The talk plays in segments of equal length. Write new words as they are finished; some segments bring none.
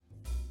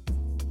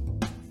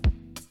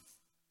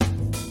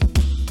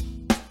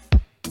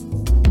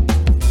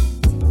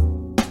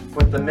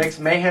with the Mix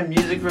Mayhem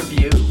Music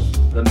Review.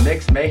 The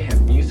Mix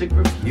Mayhem Music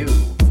Review.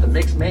 The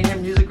Mix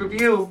Mayhem Music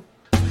Review.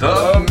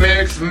 The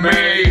Mix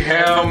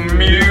Mayhem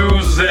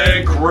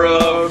Music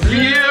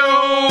Review.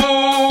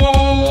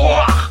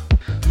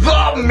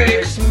 The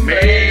Mix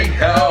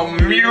Mayhem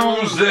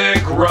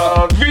Music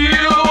Review.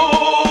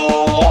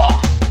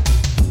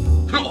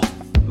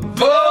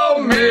 The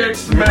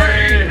Mix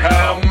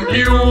Mayhem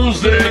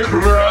Music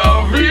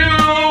Review.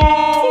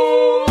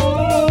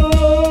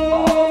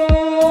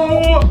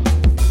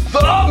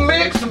 The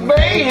Mix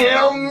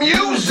Mayhem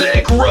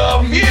Music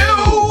Review.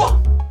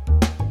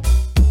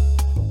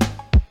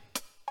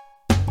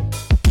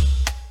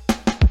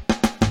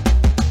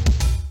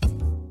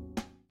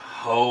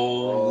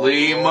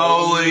 Holy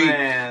moly.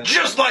 Man.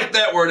 Just like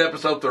that, we're at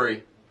episode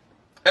 3.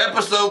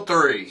 Episode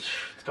 3.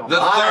 The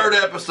by. third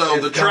episode.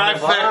 It's The gone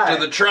trifecta. by.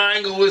 The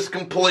triangle is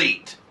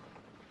complete.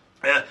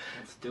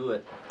 Let's do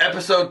it.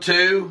 Episode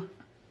 2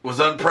 was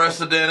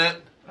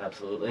unprecedented.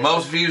 Absolutely.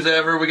 Most views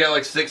ever. We got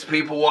like 6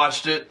 people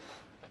watched it.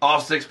 All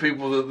 6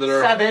 people that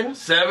are... 7.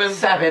 7?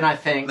 7, I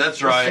think.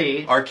 That's We'll right.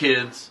 see. Our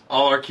kids.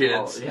 All our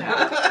kids. Oh,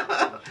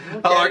 yeah.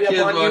 All our Get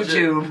kids up on watch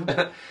YouTube.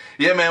 it.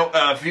 Yeah, man,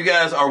 if you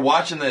guys are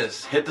watching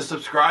this, hit the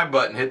subscribe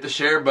button, hit the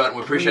share button.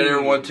 We appreciate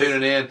everyone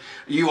tuning in.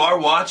 You are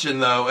watching,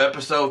 though,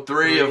 episode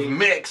 3 of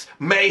Mix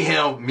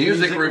Mayhem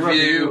Music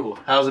Review.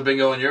 How's it been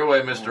going your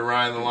way, Mr.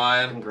 Ryan the Been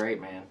Lion? great,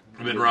 man.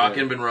 Been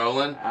rocking, been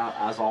rolling.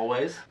 As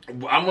always.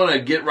 I'm going to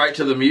get right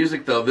to the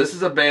music, though. This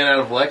is a band out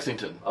of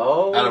Lexington.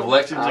 Oh. Out of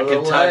Lexington, out of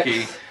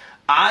Kentucky. Lex.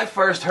 I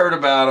first heard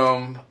about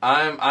them.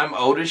 I'm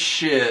old as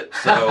shit,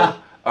 so...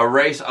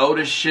 erase old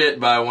as shit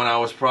by when I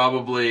was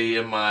probably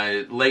in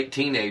my late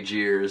teenage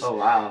years. Oh,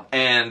 wow.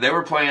 And they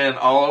were playing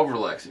all over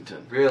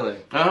Lexington. Really?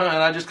 And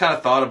I just kind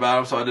of thought about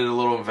them, so I did a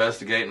little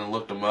investigating and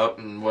looked them up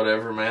and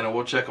whatever, man, and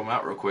we'll check them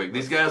out real quick.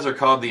 These guys are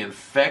called The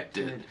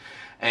Infected,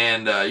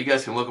 and you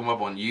guys can look them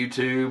up on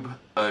YouTube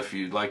if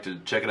you'd like to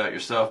check it out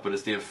yourself, but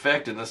it's The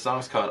Infected, and the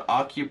song's called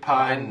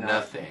Occupy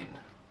Nothing.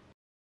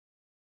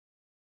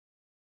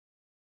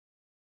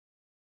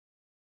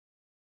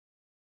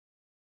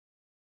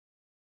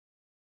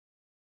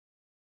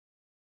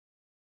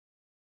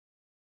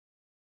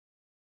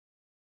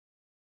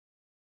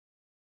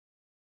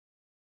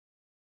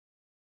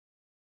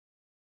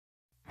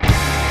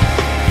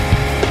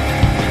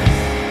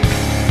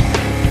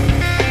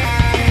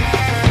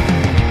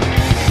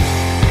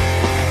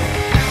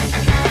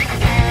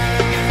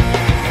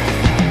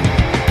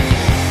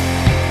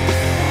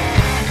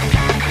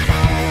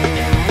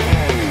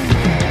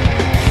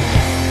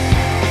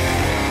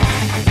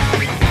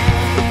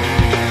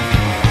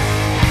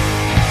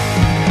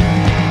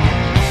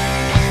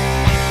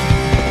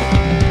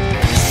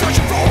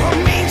 Searching for a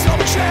means of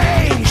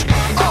change.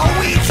 Are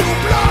we too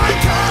blind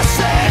to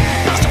sin?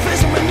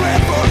 Pacifism and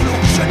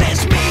revolution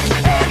is meek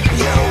and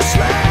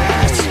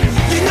useless.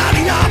 You're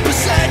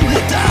 99%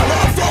 without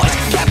a voice,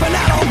 camping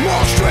out on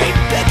Wall Street,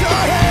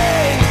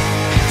 bickering,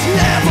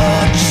 never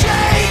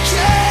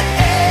changing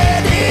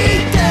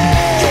anything.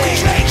 You can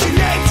change your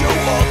name to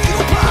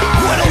Occupy,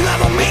 but it'll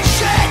never mean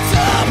shit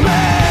to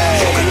me.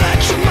 You can let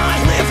your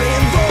mind live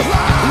in the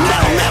lie,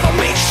 that'll never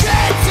mean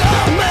shit to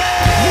me.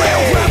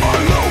 Real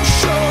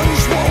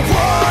revolutions will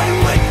run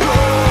with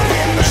blood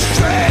in the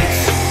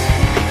streets.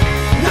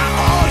 Now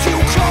are you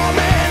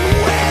coming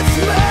with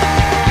me?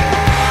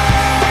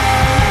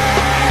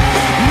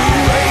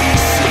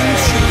 Racing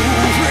to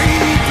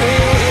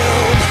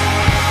rebuild,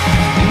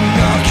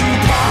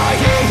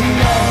 occupying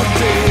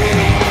nothing,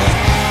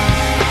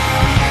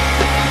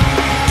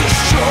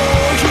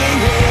 destroying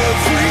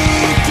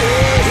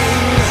everything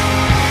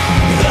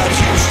that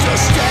used to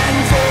stand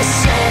for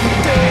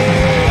something.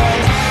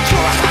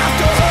 Gonna have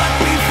to hurt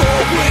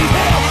before we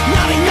heal.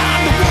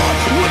 99 to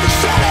 1 with a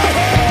shot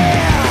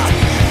ahead.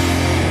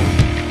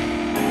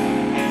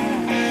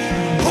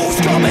 Who's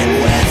coming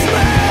with me?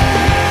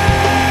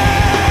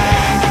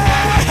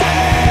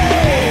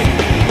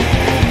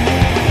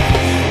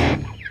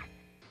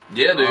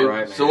 Yeah, dude. All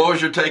right, man. So what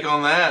was your take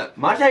on that?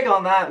 My take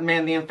on that,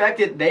 man, The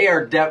Infected,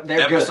 they're good.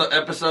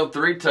 Episode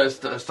 3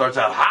 starts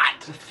out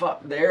hot.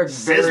 Fuck, they're very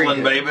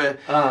Sizzling, good. baby.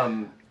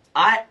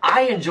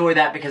 I enjoy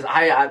that because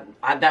I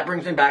that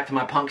brings me back to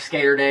my punk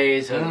skater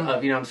days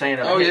of you know what I'm saying,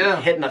 of Oh,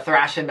 yeah. hitting the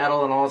thrashing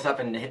metal and all that stuff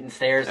and hitting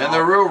stairs And all.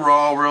 they're real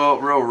raw,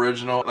 real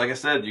original. Like I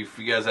said, if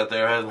you guys out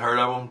there haven't heard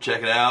of them,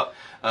 check it out.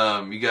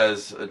 You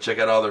guys check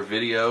out all their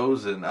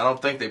videos, and I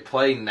don't think they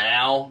play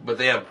now, but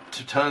they have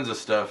tons of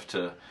stuff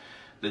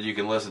that you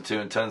can listen to,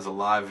 and tons of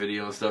live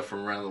video and stuff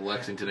from around the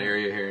Lexington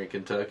area here in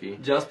Kentucky.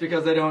 Just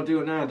because they don't do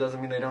it now doesn't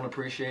mean they don't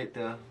appreciate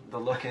the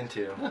look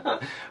into.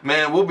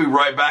 Man, we'll be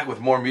right back with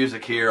more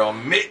music here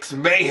on Mix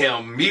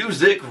Mayhem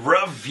Music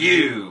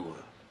Review.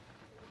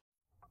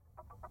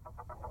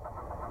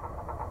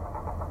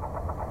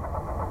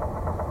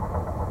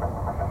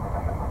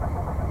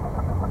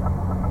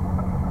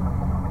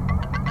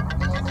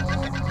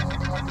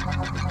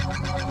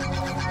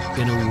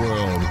 In a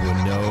world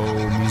where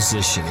no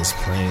musician is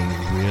playing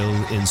real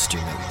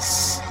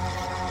instruments,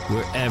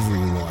 where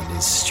everyone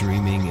is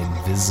streaming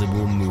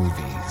invisible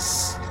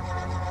movies,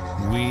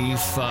 We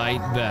fight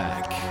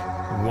back.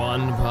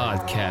 One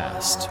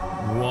podcast,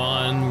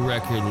 one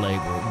record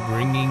label,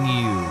 bringing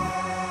you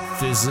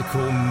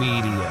physical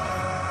media.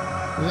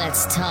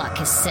 Let's talk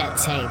cassette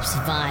tapes,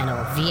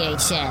 vinyl,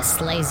 VHS,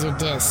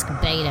 Laserdisc,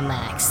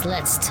 Betamax.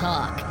 Let's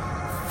talk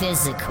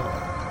physical,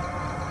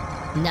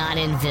 not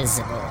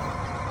invisible.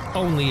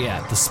 Only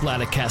at the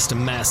Splattercast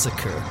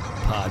Massacre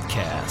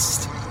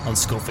podcast on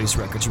Skullface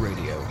Records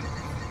Radio.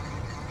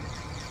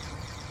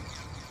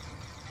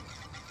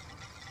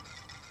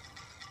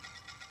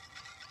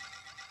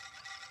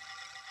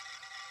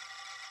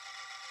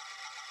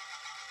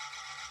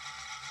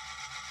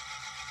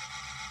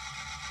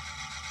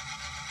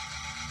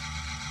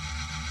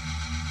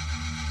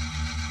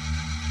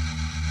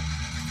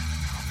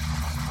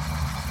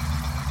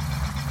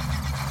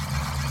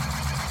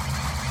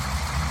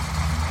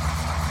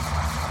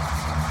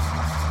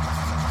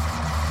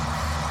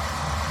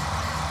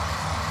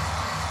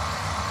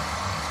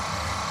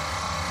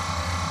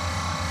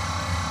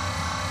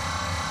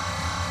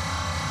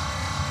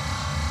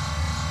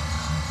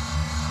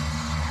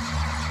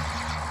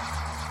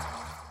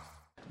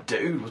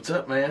 Dude, what's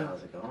up, man?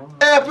 How's it going?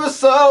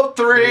 Episode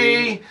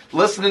 3.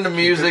 Listening to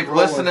music,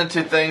 listening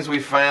to things we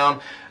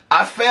found.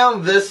 I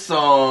found this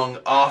song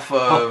off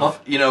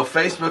of,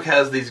 Facebook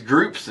has these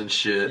groups and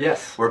shit.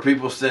 Yes. Where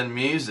people send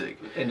music.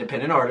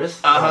 Independent artists.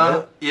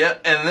 Yeah,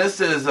 and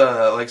this is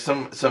like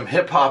some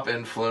hip hop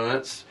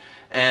influence.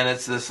 And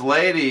it's this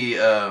lady,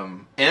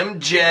 MJ.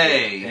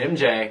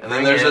 MJ. And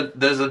then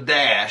there's a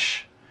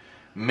dash.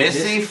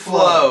 Missy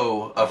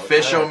Flow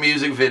official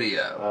music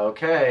video.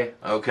 Okay.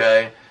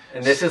 Okay.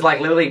 And this is like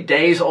literally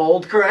days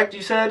old, correct,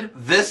 you said?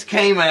 This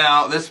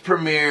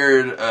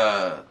premiered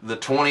the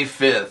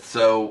 25th.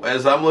 So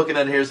as I'm looking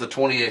at here's the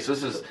 28th. So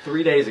this is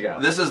 3 days ago.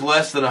 This is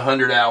less than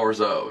 100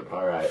 hours old.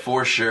 All right.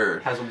 For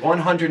sure. Has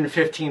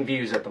 115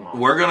 views at the moment.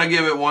 We're going to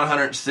give it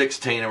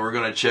 116 and we're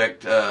going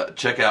to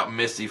check out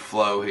Missy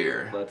Flow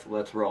here.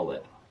 Let's roll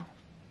it.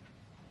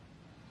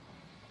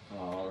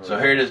 All right. So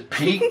here it is,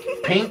 Pink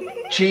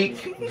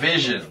Cheek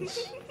Visions.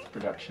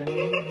 Production.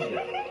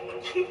 Yeah.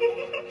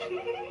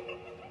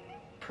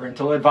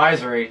 Parental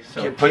advisory.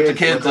 So Put the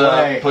kids look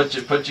away. up. Put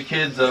your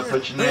kids up.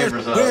 Put your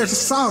neighbors up. Where's the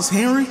sauce,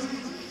 Henry?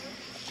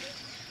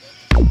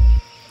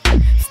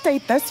 Stay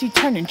thirsty,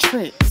 turning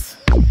tricks.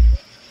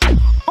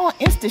 On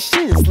Insta,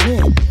 shit is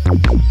lit.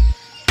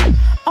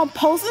 I'm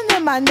posing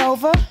in my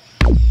Nova.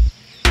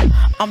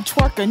 I'm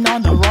twerking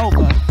on the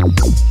Rover.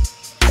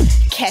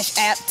 Cash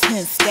app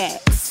 10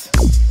 stacks.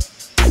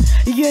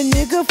 Your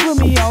nigga put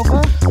me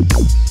over.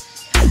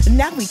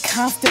 Now we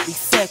constantly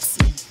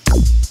sexy.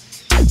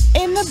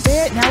 In the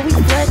bed, now we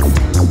flexing.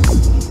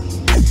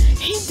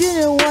 He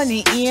didn't want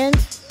to end.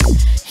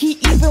 He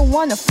even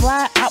want to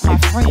fly out my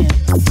friends.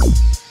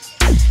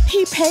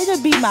 He paid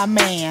to be my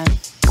man.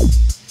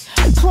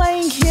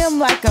 Playing him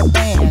like a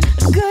band.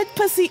 Good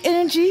pussy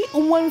energy,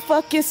 one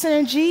fuck your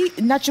synergy.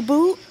 Not your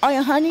boo or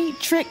your honey.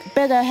 Trick,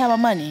 better have my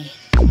money.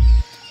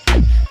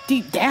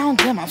 Deep down,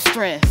 damn, I'm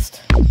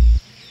stressed.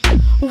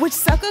 Which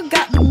sucker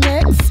got me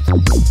next?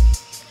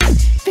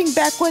 Think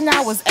back when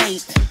I was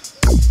 8.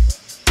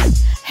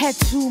 Had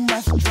too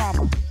much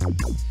drama.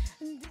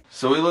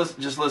 So we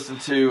just listened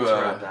to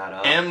wrap that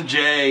up.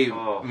 MJ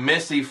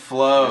Missy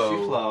Flow.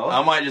 Missy Flow.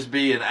 I might just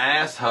be an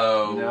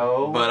asshole.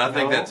 No, but I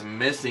think no. that's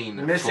missing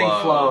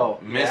Flow.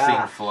 Missing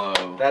Yeah.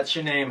 Flow. That's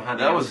your name, honey.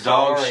 That I'm was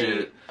dog sorry.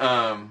 shit.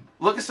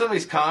 Look at some of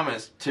these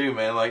comments too,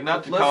 man. Like,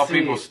 not to Let's call see.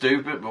 people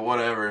stupid, but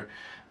whatever.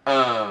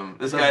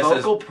 This The guy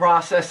vocal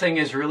processing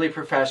is really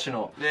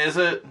professional. says, "Is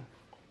it?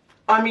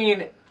 I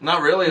mean,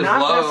 Not really. It's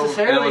Not low, and it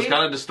necessarily. was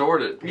kind of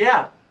distorted."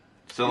 yeah.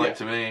 So like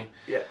to me,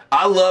 Yeah.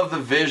 I love the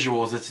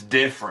visuals. It's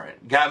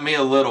different. Got me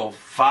a little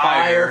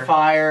Fire,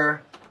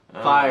 fire.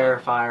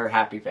 fire,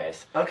 happy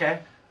face. Okay.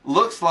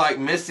 Looks like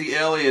Missy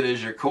Elliott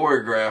is your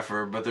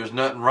choreographer, but there's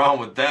nothing wrong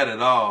with that at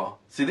all.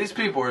 See, these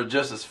people are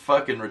just as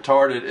fucking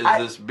retarded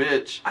as this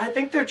bitch. I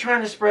think they're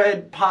trying to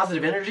spread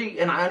positive energy,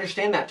 and I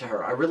understand that to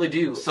her. I really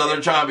do. So they're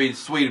trying to be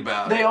sweet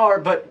about it. They are,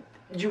 but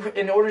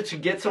in order to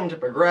get someone to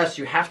progress,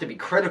 you have to be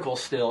critical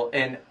still.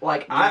 And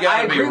like, I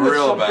gotta be agree with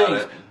real some about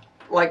things, it.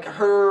 like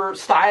her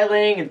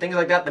styling and things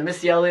like that. The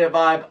Missy Elliott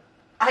vibe,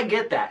 I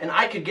get that, and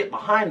I could get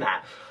behind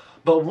that.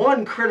 But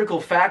one critical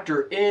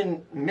factor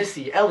in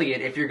Missy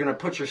Elliott, if you're going to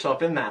put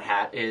yourself in that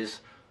hat, is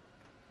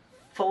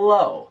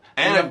flow.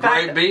 And a the fact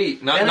great that-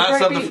 beat. Not and a great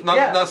something. beat, Not,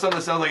 yeah. not something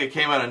that sounds like it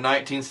came out in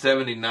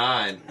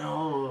 1979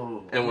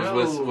 No. and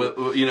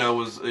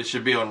was it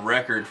should be on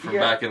record from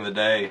Yeah. back in the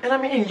day. And I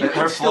mean, you Her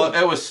can flow,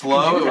 still it was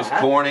slow. do It was that.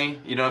 corny.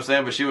 You know what I'm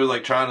saying? But she was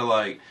like trying to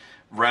like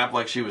rap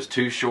like she was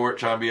too short,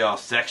 trying to be all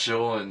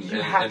sexual and You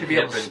and, have and to be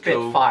hip able to and spit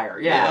cool. fire.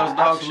 Yeah, that was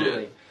dog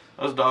absolutely. shit.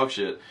 That was dog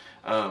shit.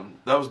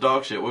 That was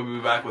dog shit. We'll be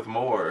back with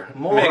more.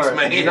 More, Mixed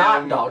Mayhem.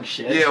 not dog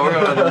shit. Yeah,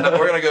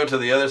 we're gonna go to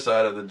the other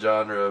side of the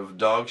genre of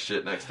dog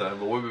shit next time.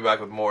 But we'll be back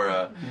with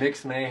more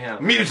Mixed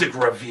Mayhem. music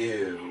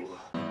review.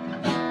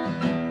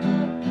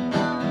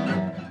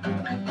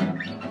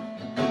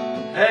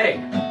 Hey,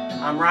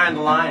 I'm Ryan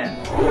the Lion.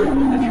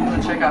 If you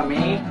want to check out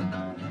me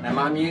and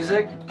my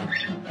music,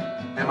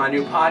 and my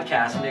new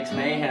podcast, Mix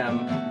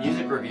Mayhem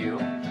Music Review,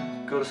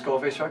 go to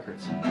Skullface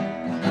Records.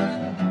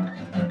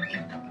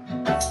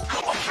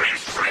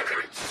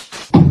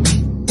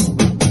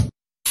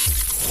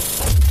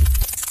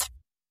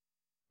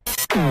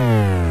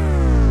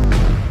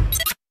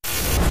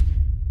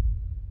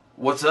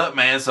 What's up,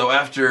 man? So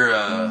after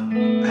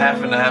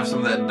having to have some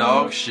of that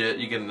dog shit,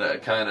 you can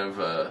kind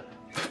of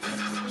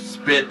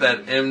spit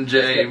that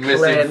MJ missing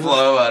cleansed.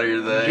 flow out of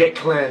your thing. Get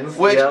cleansed.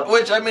 Which yep.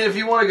 I mean, if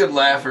you want a good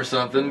laugh or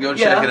something, go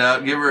check Yeah. it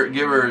out. Get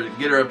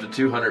her up to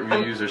 200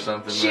 views or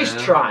something. She's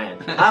man. trying.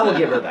 I will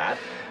give her that.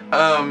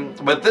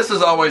 But this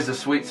is always the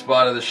sweet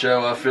spot of the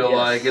show. I feel Yes.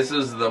 like this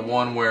is the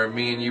one where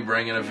me and you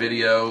bring in a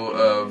video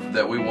of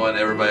that we want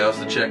everybody else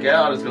to check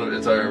out.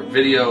 It's our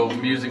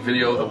music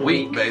video of the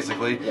week,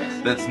 basically.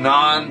 Yes. That's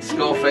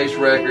non-Skullface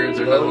Records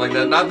or nothing like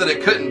that. Not that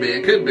it couldn't be.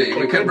 It could be.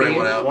 We could bring be.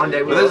 one out. One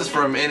day we But will. this is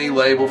from any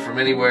label, from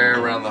anywhere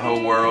around the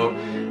whole world.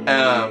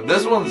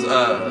 This one's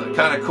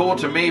kind of cool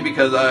to me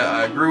because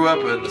I grew up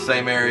in the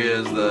same area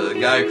as the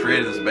guy who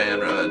created this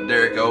band,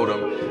 Derek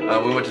Odom.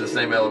 We went to the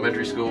same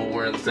elementary school.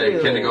 We're in the same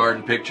Really?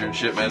 kindergarten picture and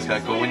shit, man. It's kind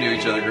of cool. We knew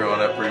each other growing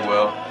up pretty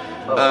well.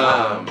 Oh,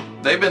 wow.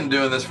 They've been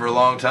doing this for a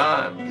long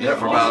time.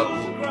 For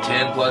about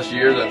 10 plus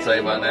years, I'd say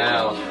by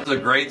now. It's a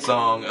great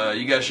song.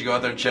 You guys should go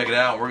out there and check it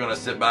out. We're going to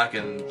sit back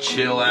and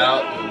chill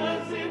out.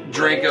 And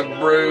drink a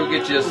brew,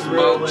 get you a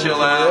smoke, chill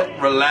out,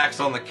 relax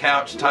on the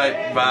couch type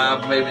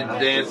vibe, maybe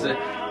dancing.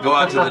 Go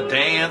out to the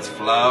dance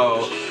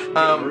floor.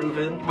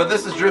 But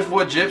this is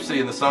Driftwood Gypsy,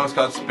 and the song's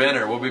called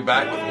Spinner. We'll be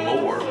back with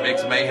more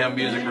Mix Mayhem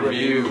Music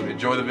Review.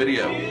 Enjoy the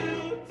video.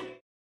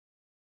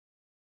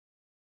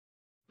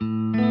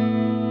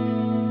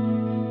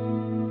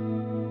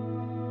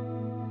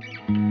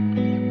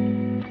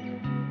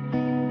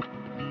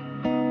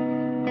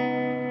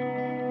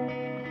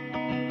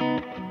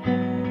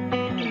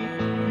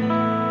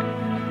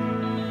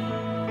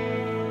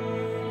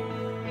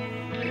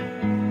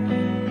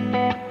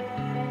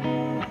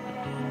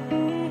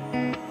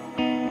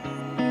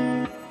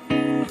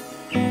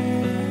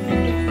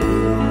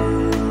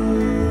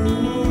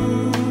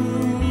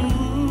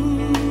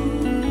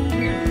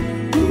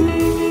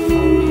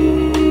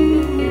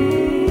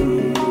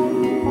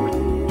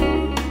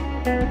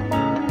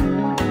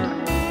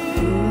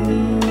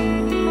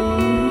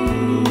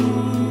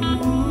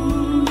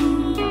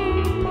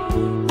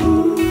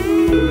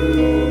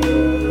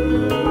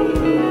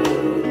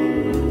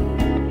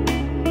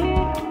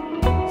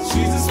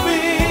 She's a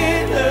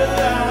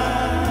spinner.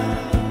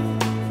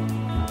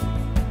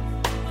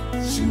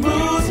 She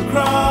moves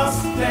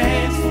across the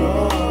dance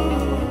floor.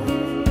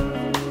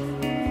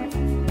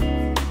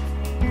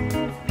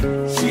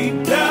 She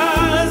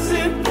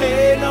doesn't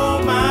pay no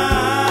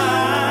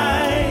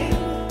mind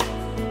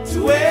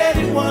to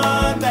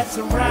anyone that's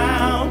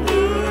around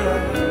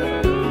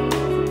her.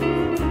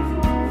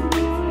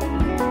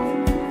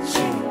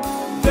 She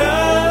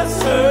does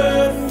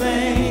her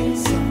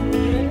things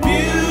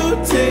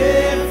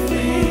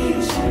beautifully.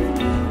 She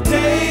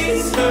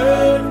takes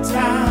her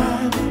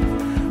time.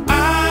 I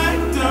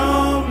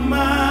don't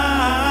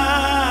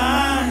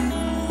mind.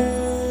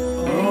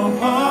 Oh,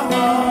 oh, oh,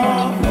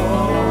 oh.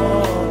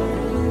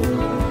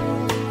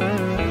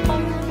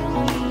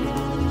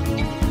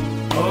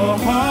 Oh,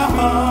 oh,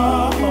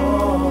 oh, oh.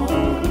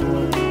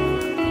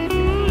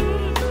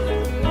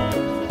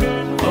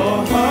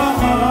 Oh,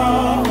 oh,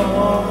 oh, oh.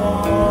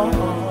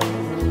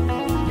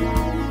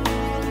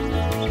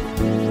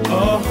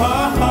 Oh, oh,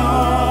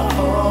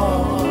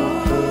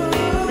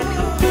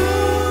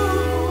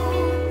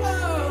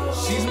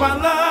 oh. She's my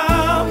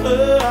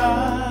lover,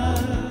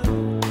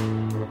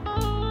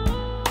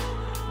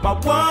 my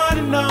one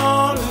and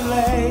only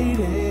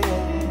lady.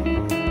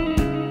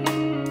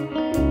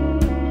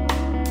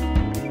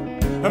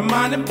 Her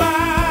mind and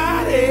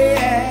body,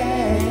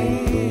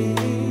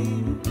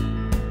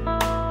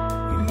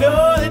 you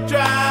know they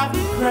drive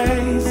me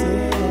crazy.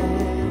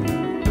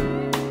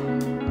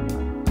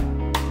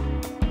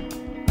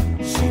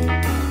 She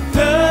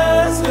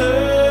does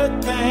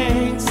her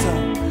thing so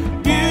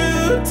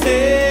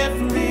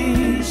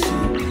beautifully. She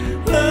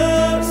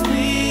loves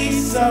me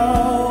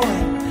so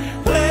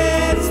and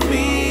lets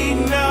me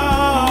know.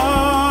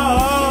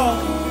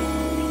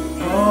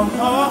 Oh,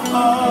 oh,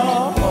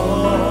 oh, oh.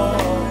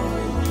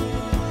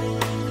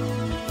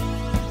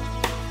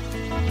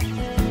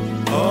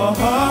 Oh,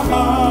 oh,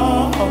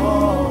 oh, oh.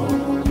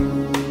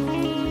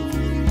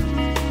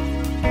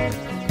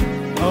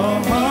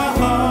 Oh, oh,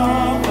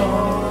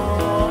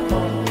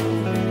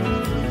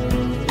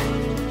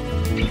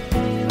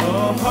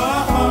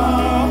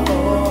 oh, oh.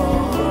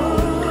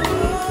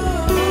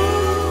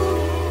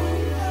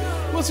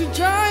 Well, she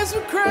drives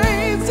me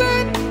crazy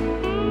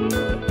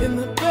in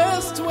the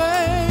best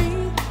way.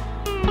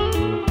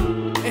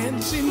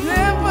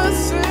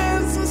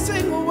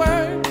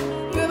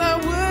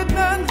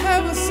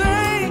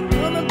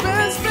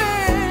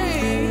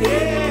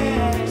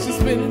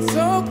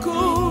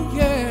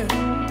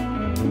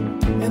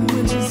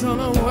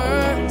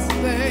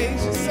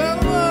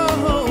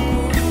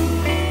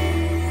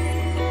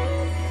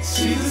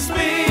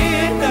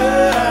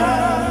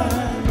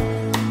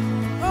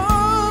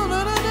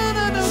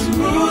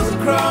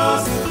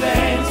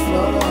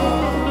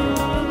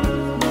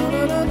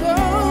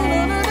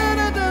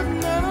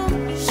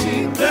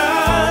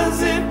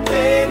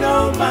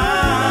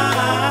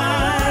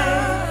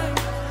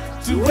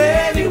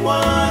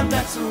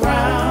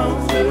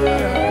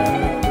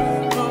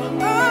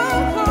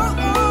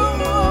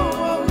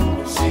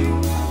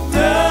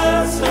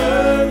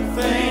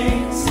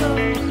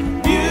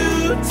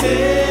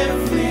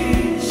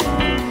 devilish.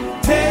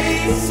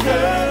 Takes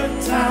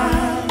her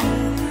time.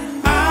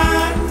 I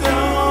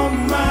don't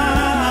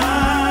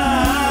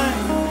mind.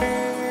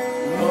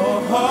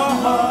 Oh,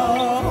 oh, oh.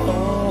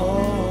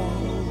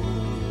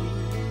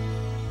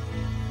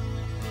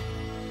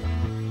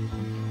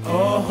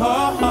 Oh,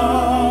 oh,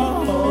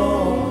 oh.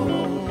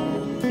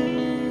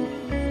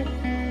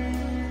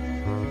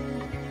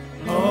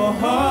 Oh,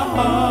 oh,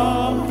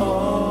 oh.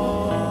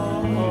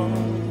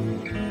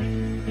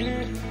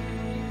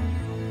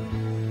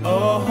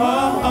 Oh,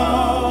 oh,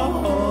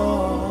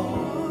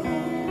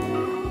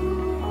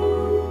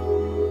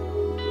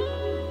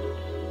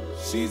 oh.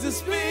 She's a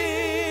spirit.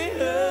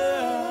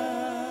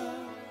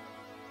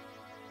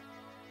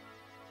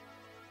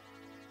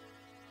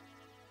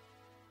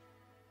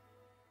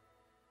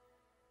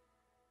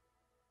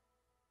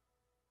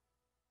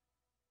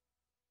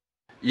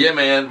 Yeah,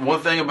 man. One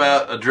thing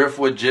about a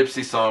Driftwood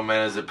Gypsy song,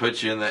 man, is it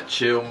puts you in that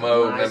chill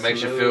mode. Nice that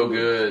makes you feel mood.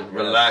 good, Yes.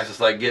 relax. It's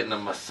like getting a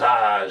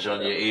massage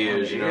on your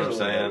ears. You know what I'm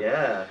saying?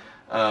 Yeah.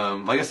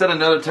 Like I said,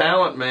 another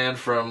talent, man,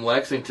 from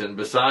Lexington.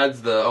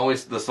 Besides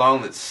the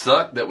song that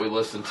sucked that we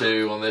listened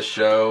to on this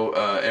show,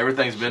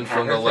 everything's been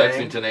from the Everything.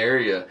 Lexington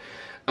area.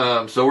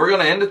 So we're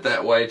going to end it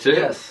that way, too.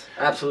 Yes,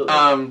 absolutely.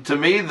 To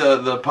me,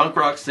 the punk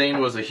rock scene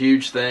was a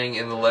huge thing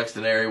in the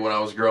Lexington area when I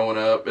was growing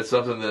up. It's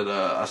something that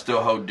I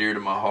still hold dear to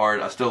my heart.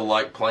 I still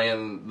like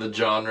playing the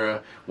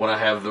genre when I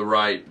have the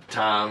right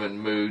time and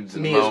moods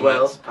and Me moments. as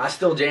well. I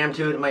still jam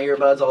to it in my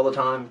earbuds all the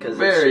time because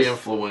Very it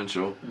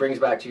influential. brings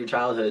back to your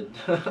childhood.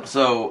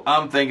 So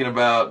I'm thinking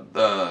about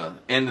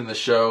ending the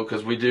show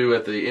because we do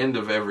at the end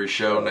of every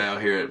show now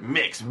here at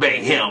Mix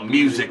Mayhem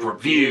Music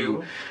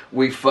Review.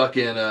 We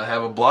fucking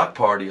have a block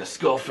party, a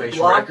Skullface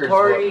Block Records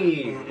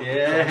party. And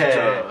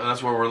Yeah.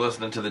 that's where we're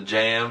listening to the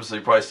jams. So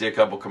you probably see a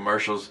couple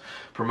commercials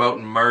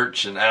promoting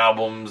merch and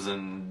albums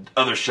and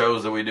other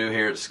shows that we do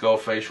here at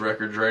Skullface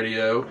Records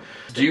Radio.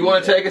 Do you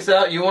want to take us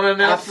out? You want to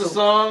announce the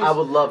songs? I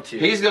would love to.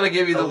 He's going to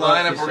give you the I'd love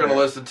lineup to, we're going to sir.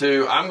 listen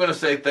to. I'm going to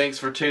say thanks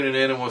for tuning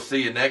in, and we'll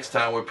see you next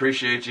time. We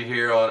appreciate you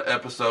here on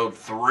episode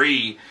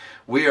 3.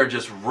 We are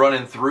just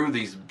running through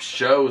these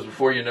shows.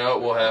 Before you know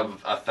it, we'll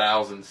have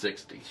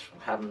 1,060.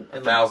 Have 'em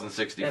in the-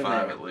 1,065 in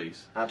there. at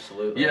least.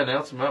 Absolutely. Yeah,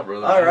 announce them out,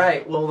 brother. All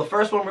right. Well, the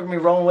first one we're gonna be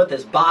rolling with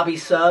is Bobby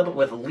Sub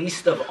with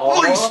 "Least of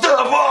All." Least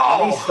of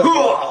all! Least of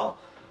all.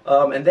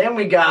 And then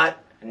we got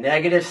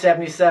Negative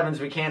 77s.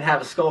 We can't have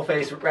a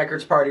Skullface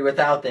Records party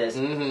without this.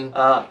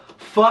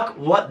 Fuck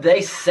what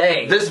they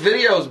say. This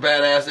video is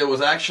badass. It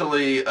was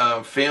actually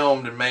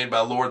filmed and made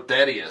by Lord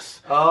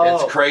Thaddeus. Oh.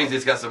 It's crazy.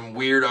 It's got some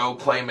weird old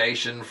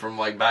claymation from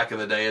like back in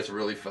the day. It's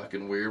really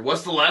fucking weird.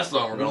 What's the last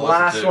song we're The going to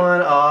last listen to?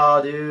 one,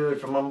 oh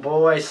dude, from my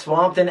boy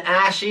Swamped and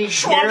Ashy.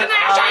 Swamped Here and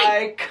Ashy!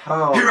 I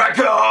come. Here I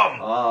come!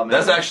 Oh, man.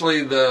 That's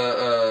actually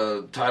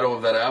the title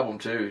of that album,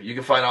 too. You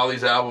can find all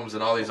these albums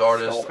and all these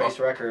artists. Skullface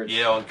Records.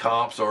 Yeah, on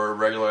comps or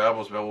regular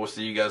albums, man. We'll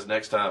see you guys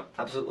next time.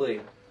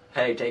 Absolutely.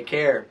 Hey, take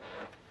care.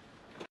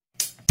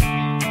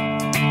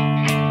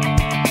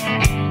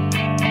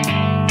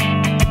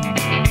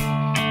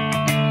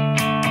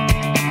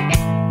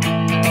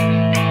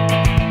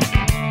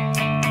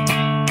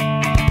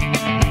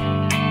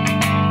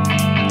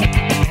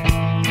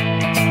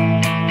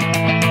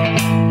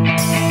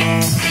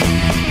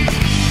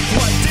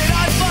 What did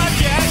I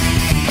forget?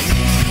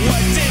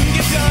 What didn't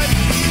get done?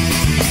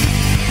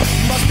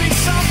 Must be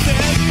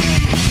something.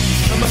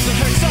 I must have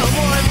hurt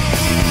someone.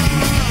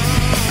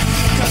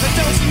 'Cause it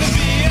don't seem to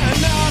be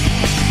enough.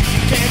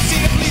 Can't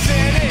seem to please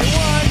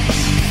anyone.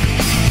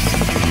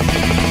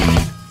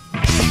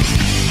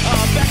 A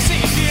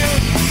backseat view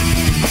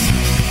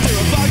through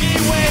a foggy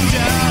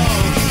window.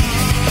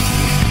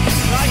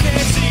 I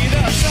can't see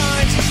the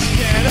signs.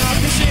 Can't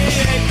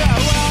appreciate the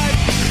ride.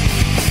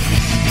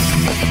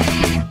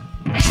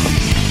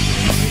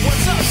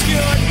 What's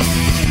obscured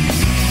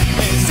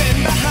is in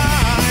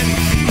behind.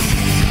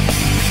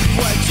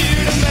 What you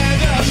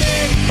demand of me,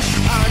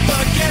 I'm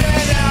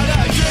forgetting how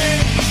to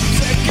dream.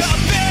 Sick of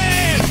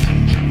being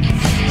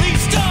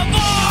least of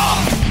all,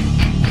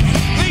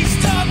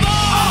 least of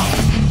all,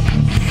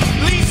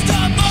 least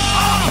of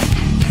all,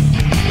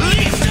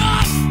 least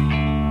of.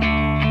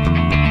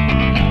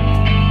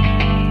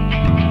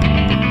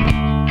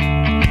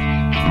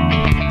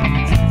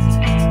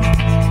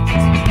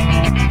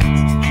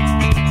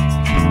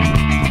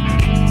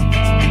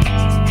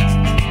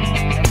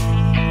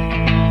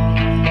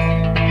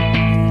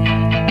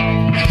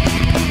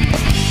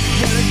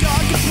 When a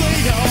dog can play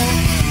home,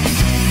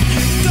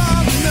 you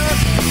don't look.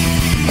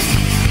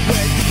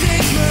 When the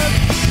days move,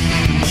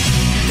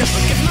 don't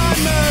forget my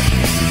move.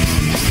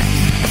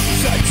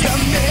 Such a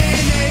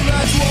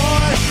meaningless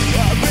war,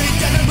 a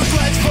redundant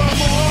request for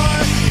more.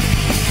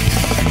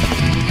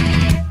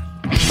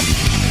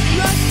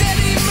 A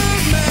steady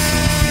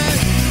movement,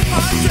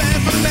 on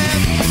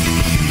temperament.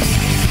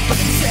 But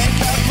instead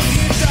of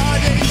fucking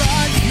starting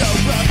runs, no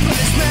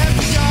replacement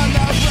beyond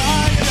the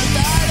run and the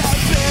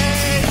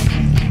battlefield.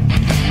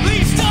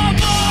 Least of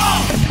all,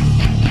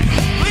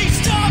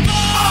 least of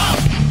all,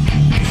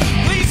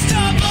 least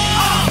of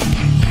all,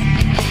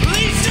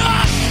 least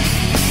of.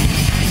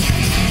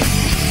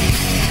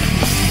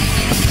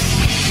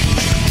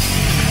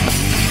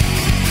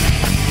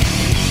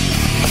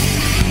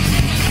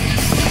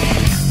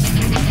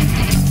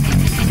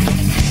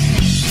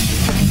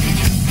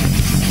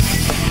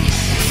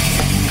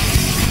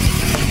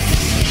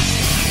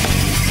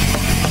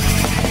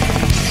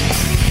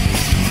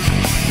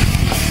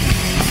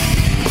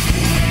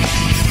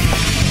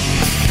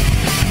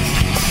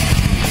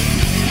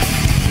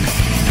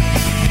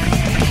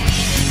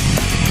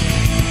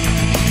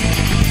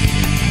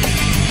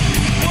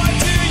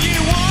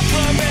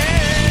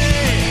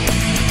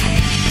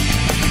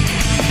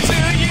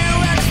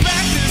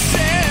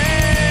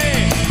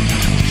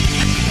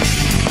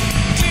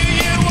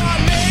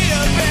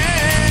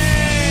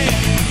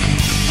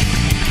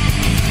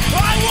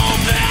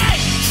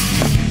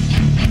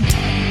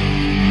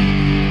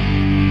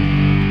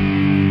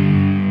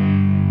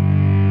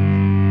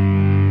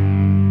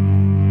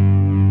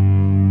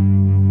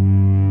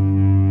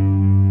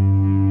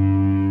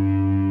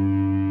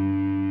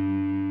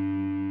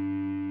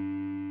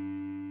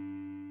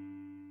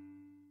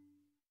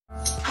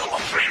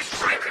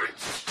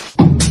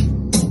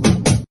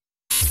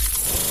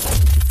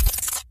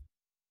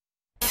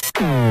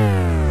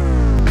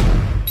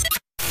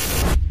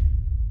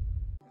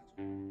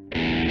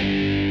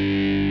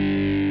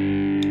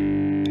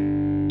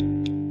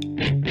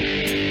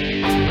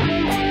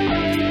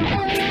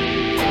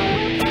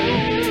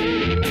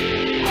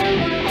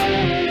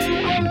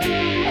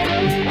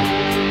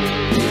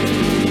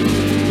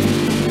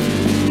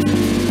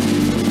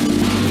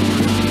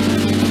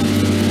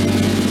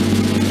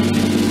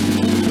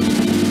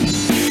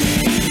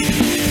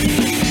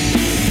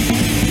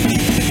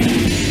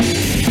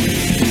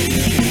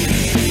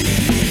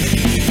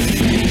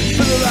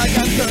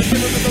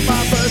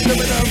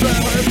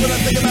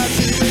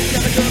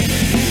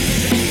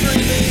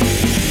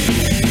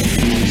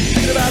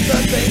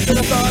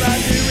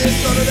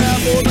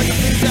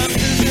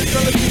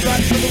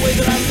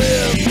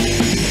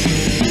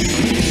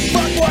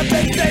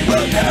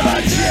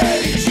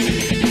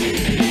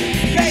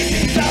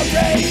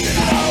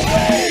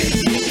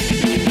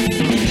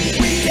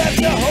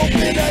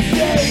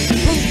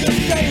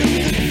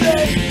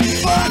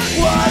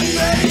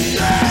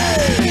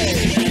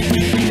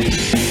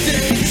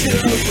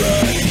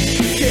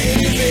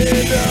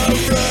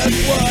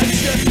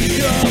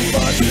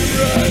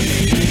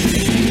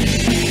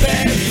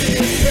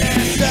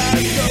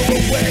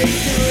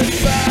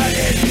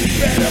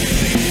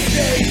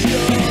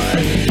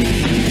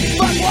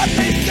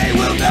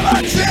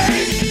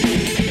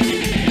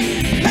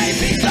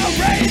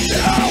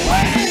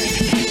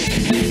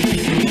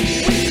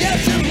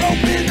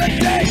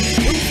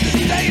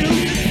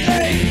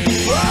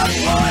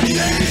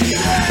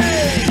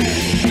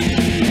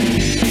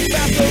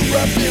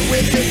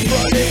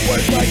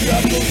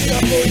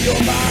 shuffle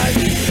your mind,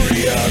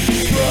 free of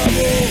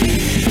trouble.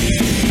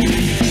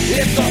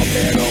 It's all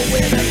been a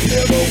win and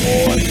civil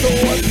war,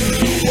 tore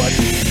through what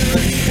you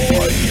stood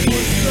for. You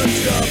were such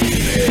a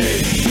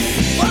bitch.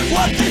 But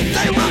one thing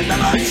they will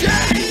never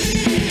change.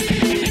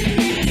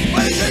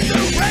 Ways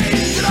to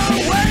raise it our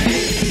way.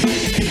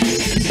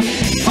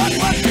 But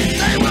one thing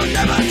they will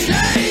never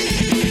change.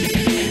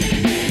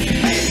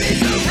 Maybe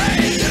to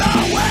raise it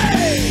our way.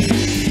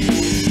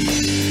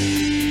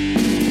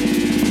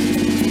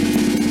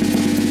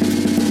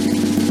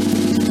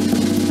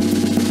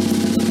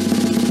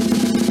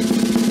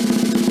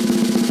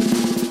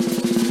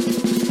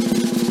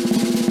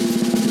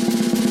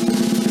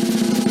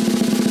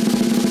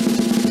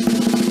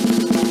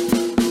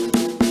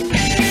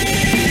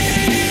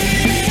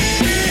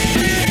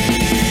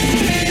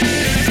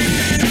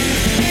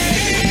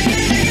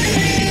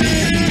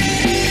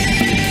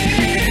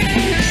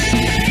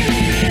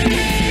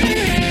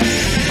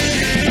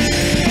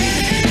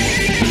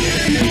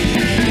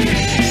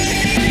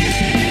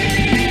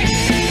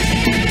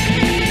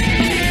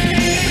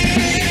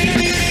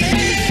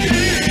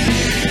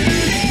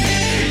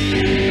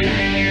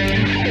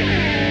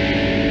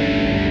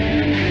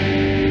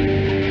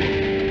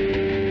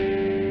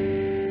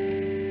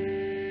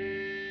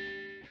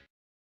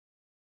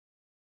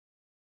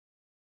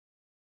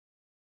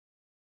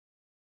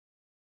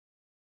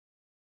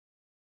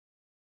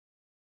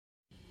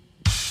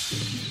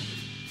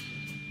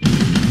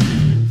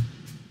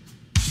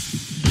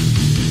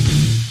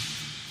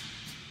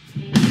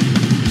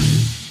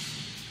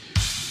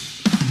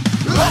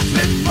 I've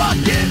been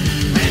fucking